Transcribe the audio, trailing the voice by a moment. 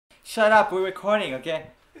Shut up, we're recording, okay?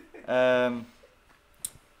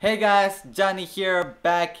 Hey guys, Johnny here,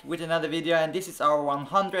 back with another video, and this is our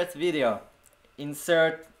 100th video.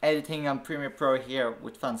 Insert editing on Premiere Pro here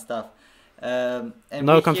with fun stuff. And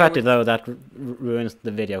no confetti though, that ruins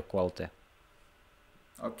the video quality.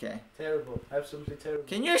 Okay. Terrible, absolutely terrible.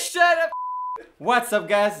 Can you shut up? What's up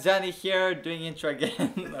guys, Johnny here, doing intro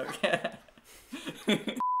again, okay?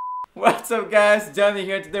 What's up guys, Johnny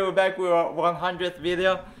here, today we're back with our 100th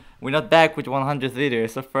video. We're not back with 100th video,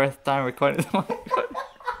 it's the first time recording.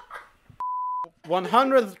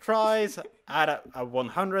 100 tries at a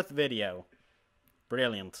 100th video.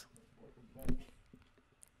 Brilliant.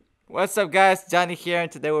 What's up guys, Johnny here,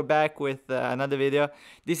 and today we're back with another video.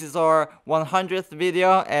 This is our 100th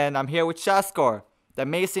video, and I'm here with Shaskor, the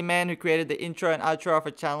amazing man who created the intro and outro of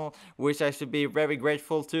our channel, which I should be very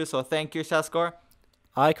grateful to, so thank you Shaskor.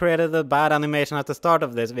 I created the bad animation at the start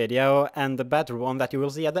of this video, and the better one that you will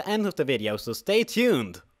see at the end of the video, so stay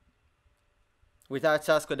tuned! Without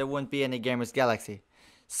Shaskor there wouldn't be any GamersGalaxy.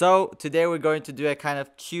 So today we're going to do a kind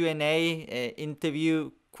of Q&A,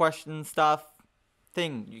 interview, question stuff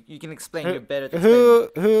thing. You can explain, you're better to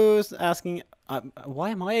explain. Who's asking? Why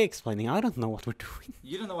am I explaining? I don't know what we're doing.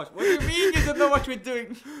 You don't know what do you mean you don't know what we're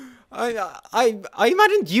doing? I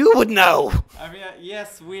imagined you would know! I mean,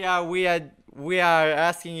 yes, we are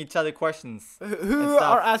asking each other questions. Who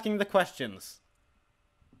are asking the questions?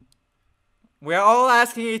 We're all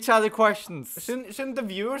asking each other questions. Shouldn't the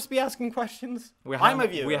viewers be asking questions? I'm a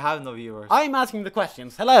viewer. We have no viewers. I'm asking the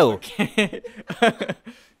questions. Hello. Okay.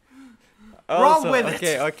 Wrong with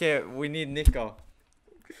it. Okay, we need Nico.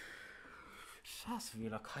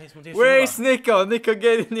 Where is Nico? Nico,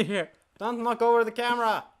 get in here. Don't knock over the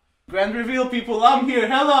camera. Grand reveal, people, I'm here,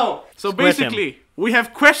 hello! So basically, we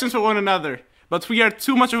have questions for one another, but we are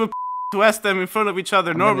too much of a to ask them in front of each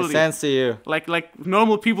other normally. I'm gonna censor you. Like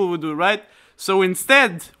normal people would do, right? So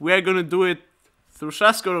instead, we are gonna do it through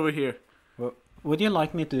Shaskor over here. Well, would you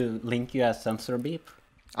like me to link you as censor beep?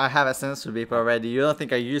 I have a censor beep already. You don't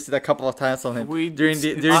think I used it a couple of times on him during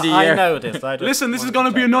the year? I noticed. Listen, this is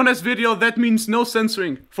gonna be an honest video. That means no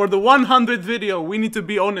censoring. For the 100th video, we need to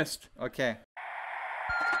be honest. Okay.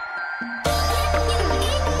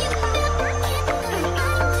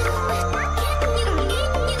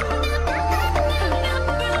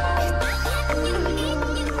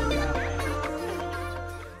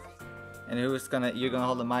 And you're gonna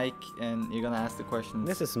hold the mic and you're gonna ask the questions.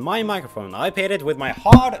 This is my microphone. I paid it with my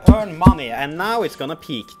hard-earned money, and now it's gonna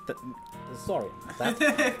peak. Sorry.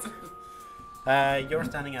 You're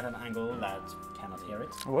standing at an angle that cannot hear it.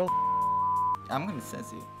 Well, I'm gonna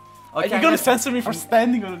censor you. Okay, you're gonna censor me for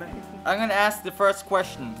standing on an angle. I'm gonna ask the first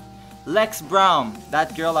question. Lex Brown,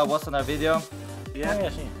 that girl that was on our video. Yeah. Oh, yeah,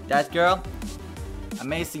 she. That girl,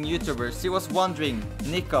 amazing YouTuber. She was wondering,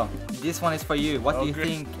 Nico, this one is for you. What do you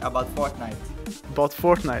think about Fortnite? About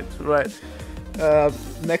Fortnite, right.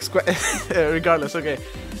 Next question, regardless, okay.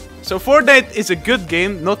 So Fortnite is a good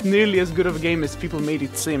game, not nearly as good of a game as people made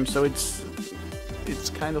it seem. So it's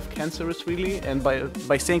kind of cancerous, really. And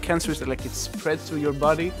by saying cancerous, like it spreads through your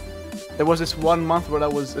body. There was this 1 month where I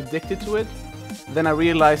was addicted to it. Then I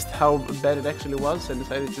realized how bad it actually was and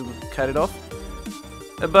decided to cut it off.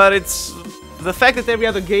 But it's the fact that every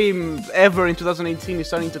other game ever in 2018 is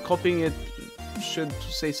starting to copying it should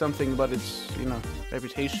say something about its,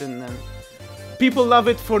 reputation, and people love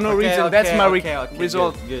it for no reason. That's my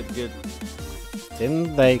result. Good.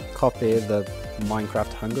 Didn't they copy the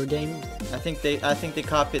Minecraft Hunger Games? I think they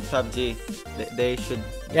copied PUBG. They should.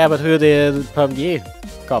 Yeah, but who did PUBG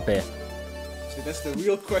copy? See, that's the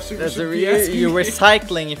real question. You're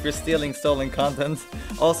recycling if you're stealing stolen content.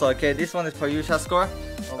 Also, okay, this one is for you, Shaskor.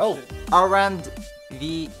 Oh. Arand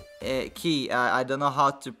V. Key. I don't know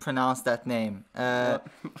how to pronounce that name.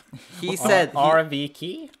 He said RV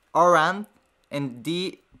Key? Arand and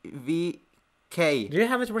DVK. Do you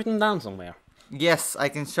have it written down somewhere? Yes, I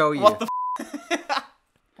can show you. What the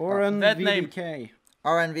Oran that VDK. name.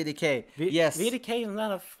 RNVDK. Yes. VDK, isn't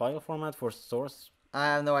that a file format for source? I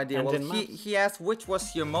have no idea. And Well, he asked which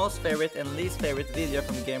was your most favorite and least favorite video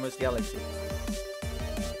from GamersGalaxy.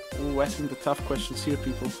 Ooh, asking the tough questions here,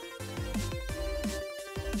 people.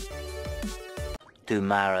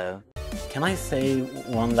 Tomorrow. Can I say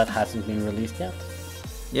one that hasn't been released yet?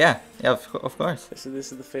 Yeah, of course. This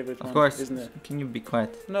is the favorite one, Of course. isn't it? Can you be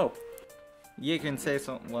quiet? No. You can say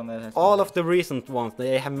one that has. All of the recent ones,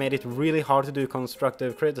 they have made it really hard to do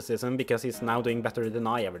constructive criticism because he's now doing better than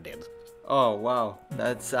I ever did. Oh wow,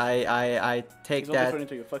 that's I take He's that. not referring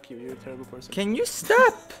to you. Fuck you. You're a terrible person. Can you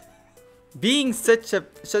stop being such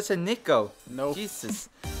a Nico? No. Jesus.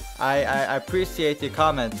 I appreciate your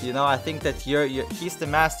comment. You know, I think that he's the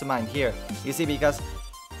mastermind here. You see, because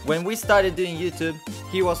when we started doing YouTube,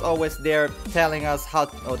 he was always there telling us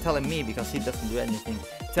telling me, because he doesn't do anything,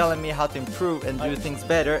 telling me how to improve and do things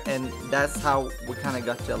better, and that's how we kind of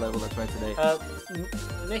got to a level that we're today.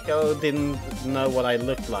 Nico didn't know what I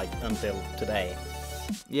looked like until today.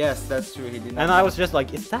 Yes, that's true. He didn't. And I was just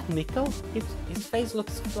like, is that Nico? His face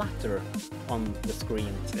looks flatter on the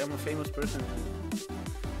screen. See, I'm a famous person.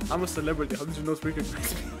 I'm a celebrity. How did you not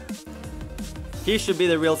recognize me? He should be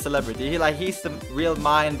the real celebrity. He's the real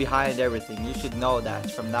mind behind everything. You should know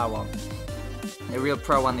that from now on. The real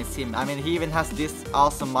pro one is him. I mean, he even has this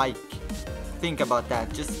awesome mic. Think about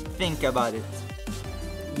that. Just think about it.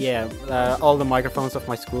 Yeah, all the microphones of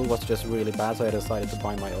my school was just really bad, so I decided to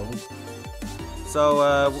buy my own.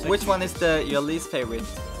 So, which one is your least favorite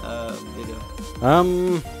video?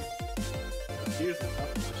 Here's the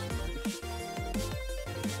tough question.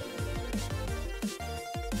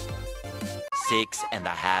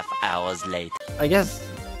 6.5 hours later. I guess,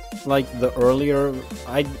 like the earlier,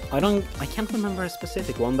 I can't remember a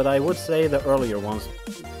specific one, but I would say the earlier ones,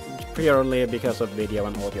 purely because of video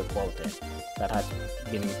and audio quality, that has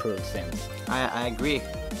been improved since. I agree.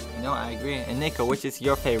 No, I agree. And Nico, which is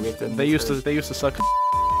your favorite? They used to suck.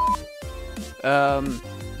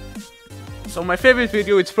 So my favorite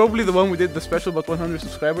video, it's probably the one we did, the special about 100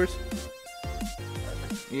 subscribers.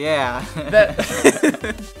 Yeah.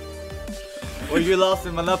 Or you lost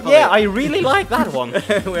in Monopoly. Yeah, I really like that one.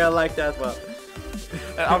 We all like that one.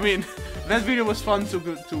 I mean, that video was fun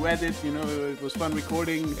to edit. You know, it was fun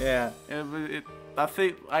recording. Yeah.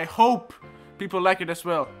 I hope people like it as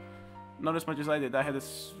well. Not as much as I did. I had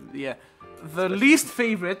this. Yeah. The least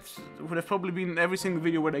favorite would have probably been every single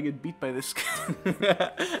video where I get beat by this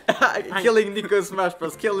guy. Killing Nico in Smash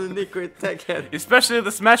Bros. Killing Nico in Tekken. Especially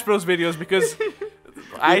the Smash Bros videos, because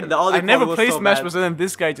I never play Smash Bros. And then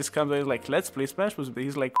this guy just comes and is like, let's play Smash Bros. But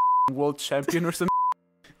he's like world champion or something.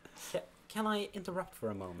 Can I interrupt for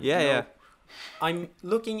a moment? Yeah, yeah. I'm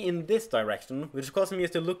looking in this direction, which causing me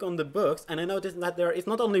to look on the books, and I noticed that there is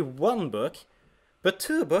not only one book, but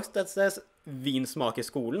two books that says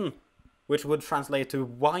Vinsmakerskolen, which would translate to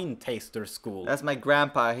Wine Taster School. That's my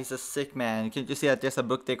grandpa. He's a sick man. Can't you see that there's a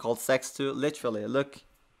book they called Sex too? Literally, look.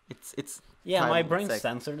 It's yeah, my brain sex.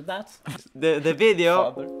 censored that. The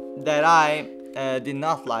video that I did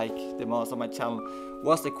not like the most on my channel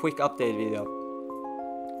was the quick update video.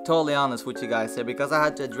 Totally honest with you guys here, because I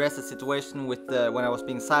had to address the situation with when I was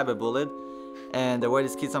being cyberbullied, and there were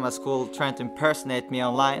these kids at my school trying to impersonate me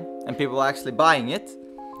online, and people were actually buying it.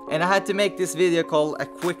 And I had to make this video called a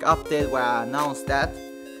quick update where I announced that.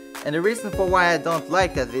 And the reason for why I don't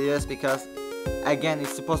like that video is because, again,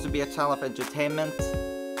 it's supposed to be a channel of entertainment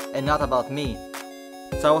and not about me.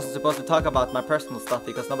 So I wasn't supposed to talk about my personal stuff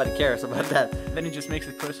because nobody cares about that. Then he just makes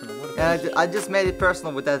it personal. What And I just made it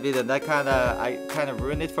personal with that video. That I kind of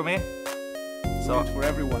ruined it for me. So for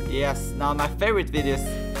everyone. Yes. Now my favorite videos,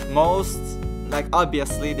 most like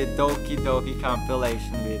obviously the Doki Doki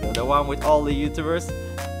compilation video, the one with all the YouTubers.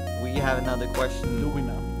 We have another question. Do we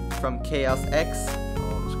now? From Chaos X.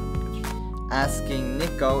 Oh, this gonna be good. Asking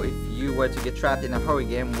Nico, if you were to get trapped in a horror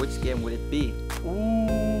game, which game would it be?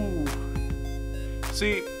 Ooh.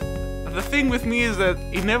 See, the thing with me is that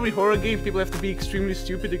in every horror game, people have to be extremely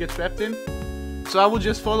stupid to get trapped in. So I would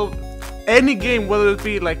just follow any game, whether it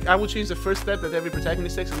be like, I would change the first step that every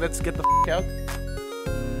protagonist takes and let's get the f out.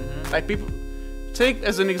 Like people, take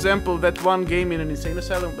as an example that one game in an insane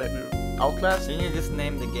asylum, Outlast. Can you just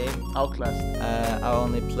name the game? Outlast. I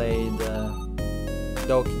only played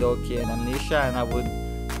Doki Doki and Amnesia, and I would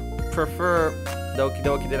prefer Doki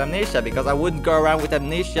Doki than Amnesia because I wouldn't go around with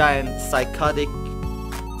amnesia and psychotic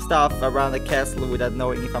stuff around the castle without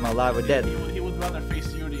knowing if I'm alive or dead. He would rather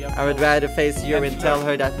face Yuri. I would rather face Yuri and tell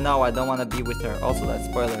her that no, I don't want to be with her. Also, that's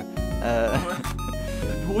spoiler.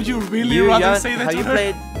 Would you really rather say that have to you her?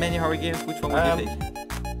 played many horror games? Which one would you pick?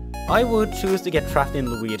 I would choose to get trapped in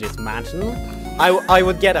Luigi's mansion. I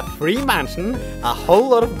would get a free mansion, a whole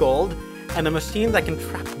lot of gold, and a machine that can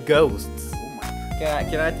trap ghosts.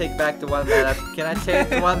 Can I take back the one that can I change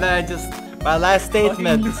the one that I just my last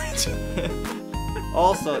statement?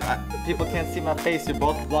 Also, people can't see my face. You're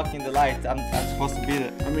both blocking the light. I'm supposed to be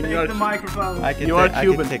there. I mean, you're the microphone. You are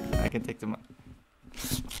Cuban. I can take the mic.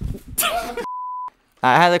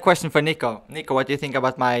 I had a question for Nico. Nico, what do you think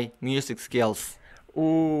about my music skills?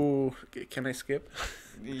 Ooh, can I skip?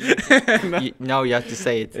 No, you have to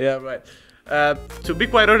say it. Yeah, right. To be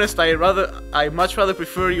quite honest, I much rather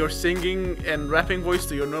prefer your singing and rapping voice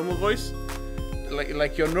to your normal voice.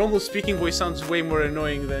 Like your normal speaking voice sounds way more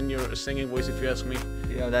annoying than your singing voice, if you ask me.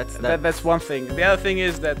 You know, That's one thing. The other thing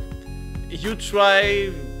is that you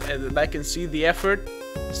try, and I can see the effort.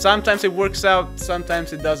 Sometimes it works out,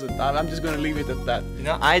 sometimes it doesn't. I'm just gonna leave it at that. You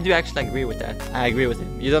know, I do actually agree with that. I agree with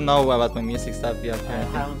him. You don't know about my music stuff yet. I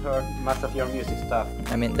haven't heard much of your music stuff.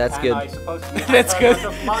 I mean, that's And good. I suppose you That's have heard good.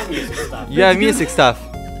 much of my music stuff. You have music stuff.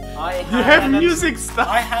 You have music stuff.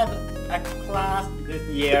 I had a class this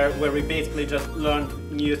year where we basically just learned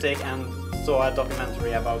music and saw a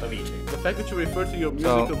documentary about Avicii. The fact that you refer to your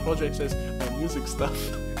musical projects as music stuff.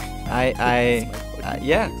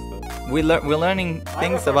 Yeah. We're learning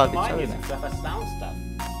things about each other music now. stuff as sound stuff.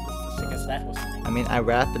 Because that was I mean, I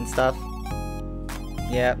rap and stuff.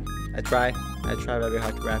 Yeah, I try very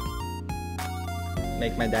hard to rap.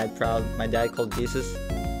 Make my dad proud. My dad called Jesus.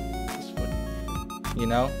 That's funny. You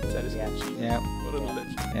know? That is catchy. Yeah. What a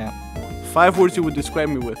legend. Yeah. 5 words you would describe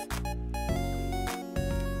me with.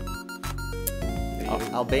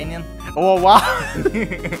 Albanian? Oh wow!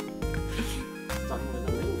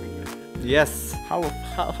 Yes.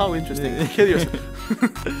 How interesting. Kill yourself.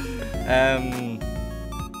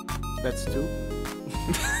 That's 2.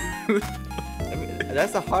 I mean,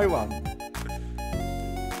 that's a hard one.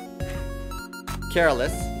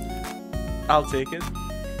 Careless. I'll take it.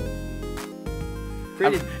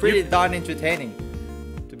 Pretty darn entertaining.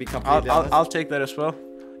 To be completely honest. I'll take that as well.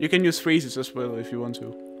 You can use phrases as well if you want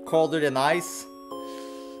to. Colder than ice.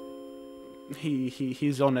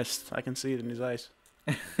 He's honest. I can see it in his eyes.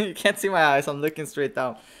 You can't see my eyes. I'm looking straight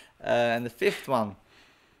down. And the 5th one.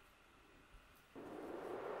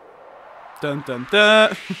 Dun dun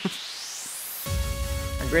dun.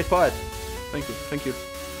 A great poet. Thank you.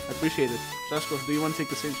 I appreciate it. Jaskov, do you want to take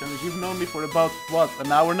the same challenge? You've known me for about, what,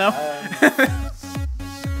 an hour now?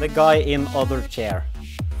 the guy in other chair.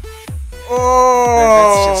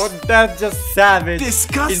 Oh, that's just savage.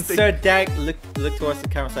 Disgusting. Insert dank. Look towards the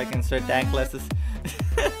camera so I can insert dank glasses.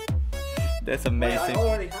 That's amazing.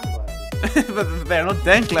 already have glasses. But they're not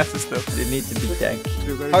dank glasses though. They need to be dank.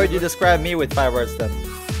 How would you describe me with 5 words then?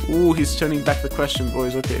 Ooh, he's turning back the question,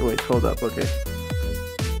 boys. Okay, wait, hold up, okay.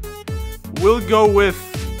 We'll go with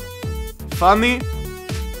funny,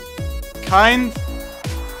 kind,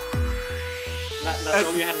 That's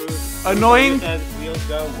all you had. annoying. You said we'll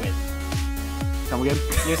go with. Come again?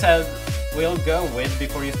 You said we'll go with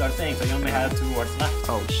before you start saying, so you only had 2 words left.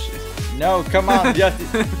 Oh shit. No, come on, just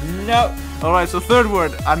no. Alright, so 3rd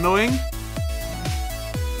word, annoying.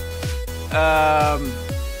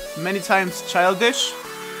 Many times childish,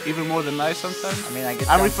 even more than nice sometimes. I mean, I guess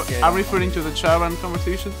I'm referring to the Charan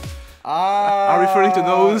conversations. I'm referring to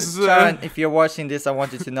those, Sharon, if you're watching this, I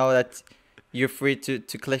want you to know that you're free to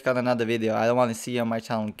click on another video. I don't want to see you on my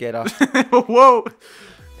channel. Get off. Whoa!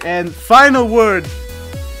 And final word.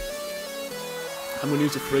 I'm gonna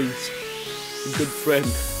use a phrase. A good friend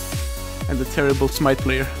and a terrible Smite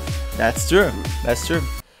player. That's true. That's true.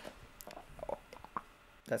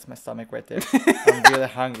 That's my stomach right there. I'm really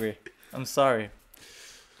hungry. I'm sorry.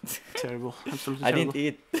 Terrible. Absolutely I terrible.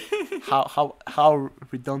 didn't eat. How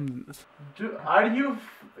redundant. Are you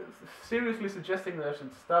seriously suggesting that I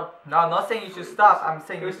should stop? No, I'm not saying you should stop. I'm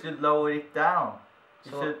saying you should lower it down.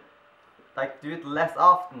 You should like do it less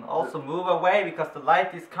often. Also move away because the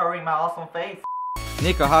light is covering my awesome face.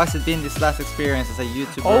 Nico, how has it been this last experience as a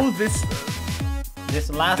YouTuber? Oh, this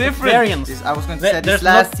last Different. experience. I was going to say this There's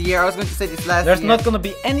last year. I was going to say this last There's year. not gonna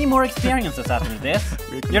be any more experiences after this.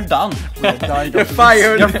 You're done. You're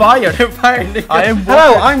fired. You're fired. You're fired, Nico. I am.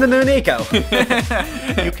 Hello, I'm the new Nico.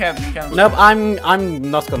 You can't. Nope, I'm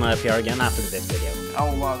not gonna appear again after this video.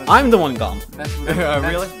 Oh wow. I'm the one gone.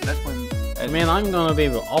 Really? That's when. I mean, I'm gonna be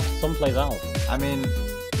off someplace else. I mean,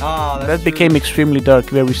 that's That true. became extremely dark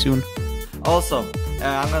very soon. Also,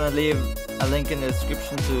 I'm gonna leave a link in the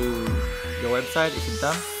description to your website if it's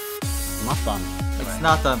done. Not done. It's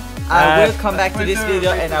not done. I will come back to this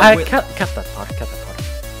video and I will. Cut that part. Cut that part.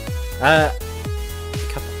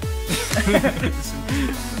 Cut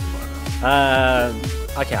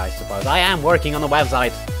that. Okay, I suppose I am working on a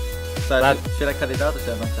website. So That- should I cut it out or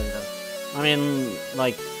should I not cut it out? I mean,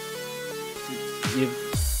 like, you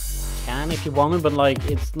can if you want it, but like,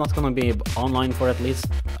 it's not gonna be online for at least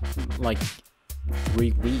like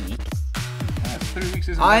 3 weeks. 3 weeks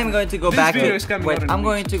isn't I'm enough. going to go This back video to. is coming Wait, out in a I'm week.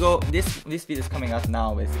 going to go. This video is coming out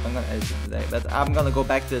now, basically. I'm gonna edit it today, but I'm gonna go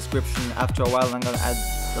back to the description after a while. And I'm gonna add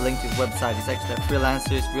the link to his website. He's actually a freelancer.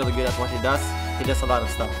 He's really good at what he does. He does a lot of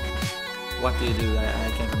stuff. What do you do?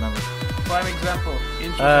 I can't remember. Prime example.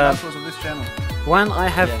 Intros and outros of this channel. When I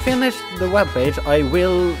have Yes. finished the webpage, I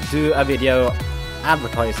will do a video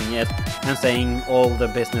advertising it and saying all the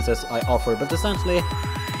businesses I offer. But essentially,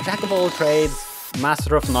 jack of all trades,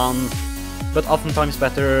 master of none, but oftentimes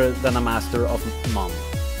better than a master of none.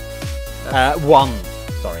 One,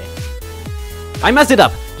 sorry. I messed it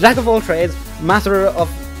up! Jack of all trades, master of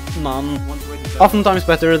none, oftentimes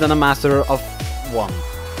better than a master of one.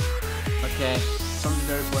 Okay, Something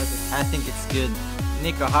very poetic. I think it's good.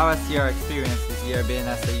 Nico, how has your experience this year been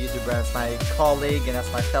as a YouTuber, as my colleague and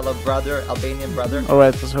as my fellow brother, Albanian brother?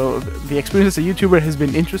 Alright, so the experience as a YouTuber has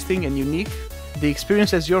been interesting and unique. The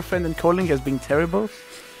experience as your friend and colleague has been terrible.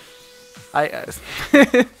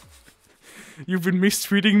 You've been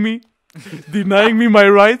mistreating me, denying me my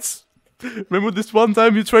rights. Remember this one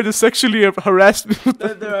time you tried to sexually harass me?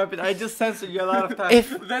 I just censored you a lot of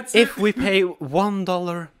times. If we pay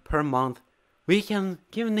 $1 per month, we can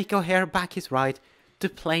give Nico here back his right to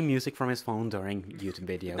play music from his phone during YouTube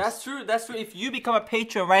videos. That's true. If you become a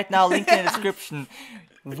patron right now, link in the description,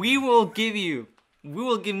 we will give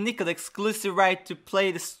Nico the exclusive right to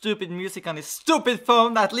play the stupid music on his stupid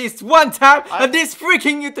phone at least one time on this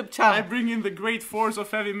freaking YouTube channel. I bring in the great force of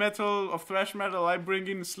heavy metal, of thrash metal. I bring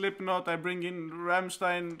in Slipknot. I bring in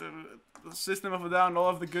Rammstein, System of a Down, all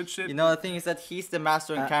of the good shit. You know, the thing is that he's the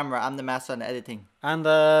master on camera, I'm the master on editing. And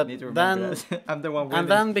Need to then, remember that. I'm the one winning. and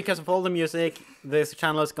then because of all the music, this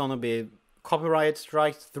channel is gonna be copyright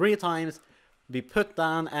striked 3 times, be put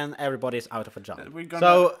down, and everybody's out of a job. We're gonna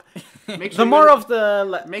So make the more of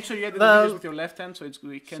the make sure you edit the- the videos with your left hand, so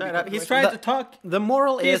we can. Shut be up. He's copyrighted. trying to talk. the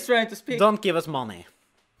moral He's is trying to speak. don't give us money.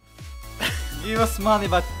 Give us money,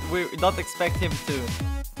 but we don't expect him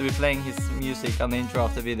to be playing his music on the intro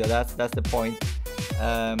of the video. That's the point.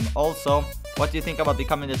 Also, what do you think about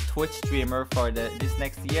becoming a Twitch streamer for this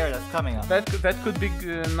next year that's coming up? That could be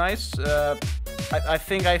nice. I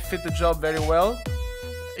think I fit the job very well,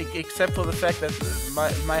 except for the fact that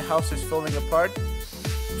my house is falling apart.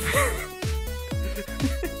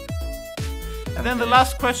 And then the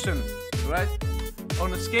last question, right?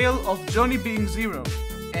 On a scale of Jonny being 0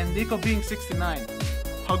 and Nico being 69,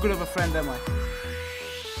 how good of a friend am I?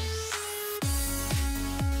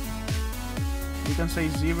 You can say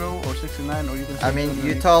 0 or 69, or you can say. I mean,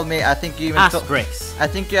 you 28. told me. I think you even. Asterisks. I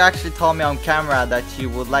think you actually told me on camera that you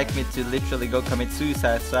would like me to literally go commit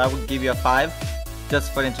suicide. So I would give you a 5,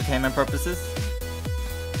 just for entertainment purposes.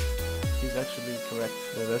 He's actually correct.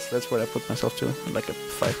 That's where I put myself to, like a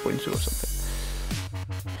 5.2 or something.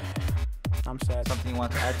 I'm sad. Something you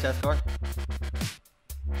want to add, Chescore?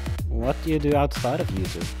 What do you do outside of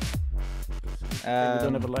YouTube? We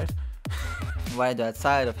don't have a life. What I do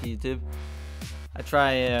outside of YouTube?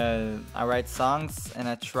 I write songs and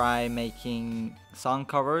I try making song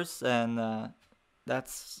covers, and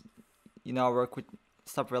that's, I work with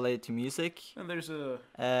stuff related to music. And there's a.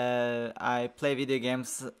 I play video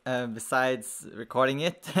games besides recording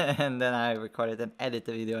it, and then I record it and edit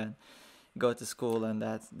the video and go to school, and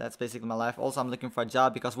that's basically my life. Also, I'm looking for a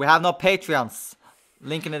job because we have no Patreons.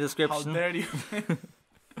 Link in the How description. dare you?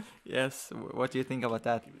 Yes. What do you think about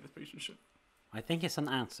that? Give me the patient shit. I think it's an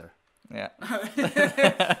answer. Yeah.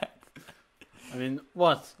 I mean,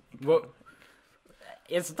 what?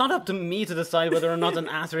 It's not up to me to decide whether or not an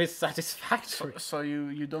answer is satisfactory. So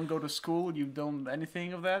you don't go to school? You don't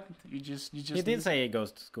anything of that? You just. He did say he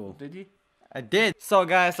goes to school. Did he? I did. So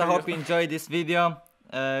guys, I hope you enjoyed this video.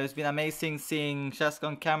 It's been amazing seeing Chesko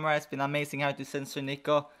on camera. It's been amazing how to censor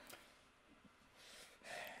Nico.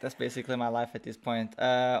 That's basically my life at this point.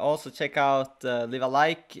 Also check out, leave a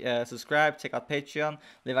like, subscribe, check out Patreon,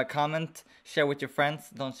 leave a comment, share with your friends.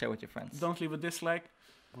 Don't share with your friends. Don't leave a dislike.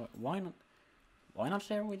 Why not? Why not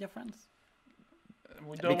share with your friends?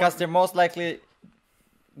 Because they're most likely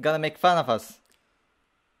gonna make fun of us.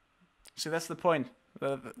 See, that's the point.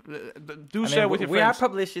 Do I share mean, with your we friends. are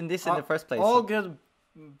publishing this in the first place. All good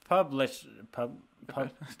publish.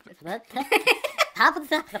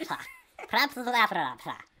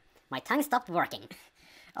 My tongue stopped working.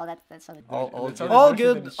 Oh, that's so.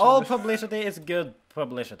 All publicity is good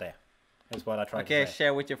publicity. Is what I try to Okay, say.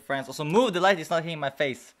 share with your friends. Also move the light, it's not hitting my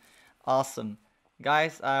face. Awesome.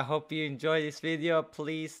 Guys, I hope you enjoyed this video.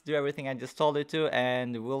 Please do everything I just told you to,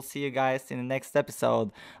 and we'll see you guys in the next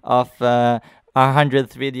episode of our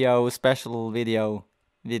 100th video, special video.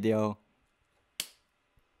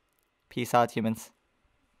 Peace out, humans.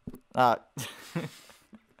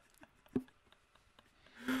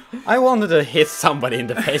 I wanted to hit somebody in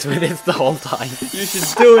the face with this the whole time. You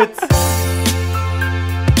should do it.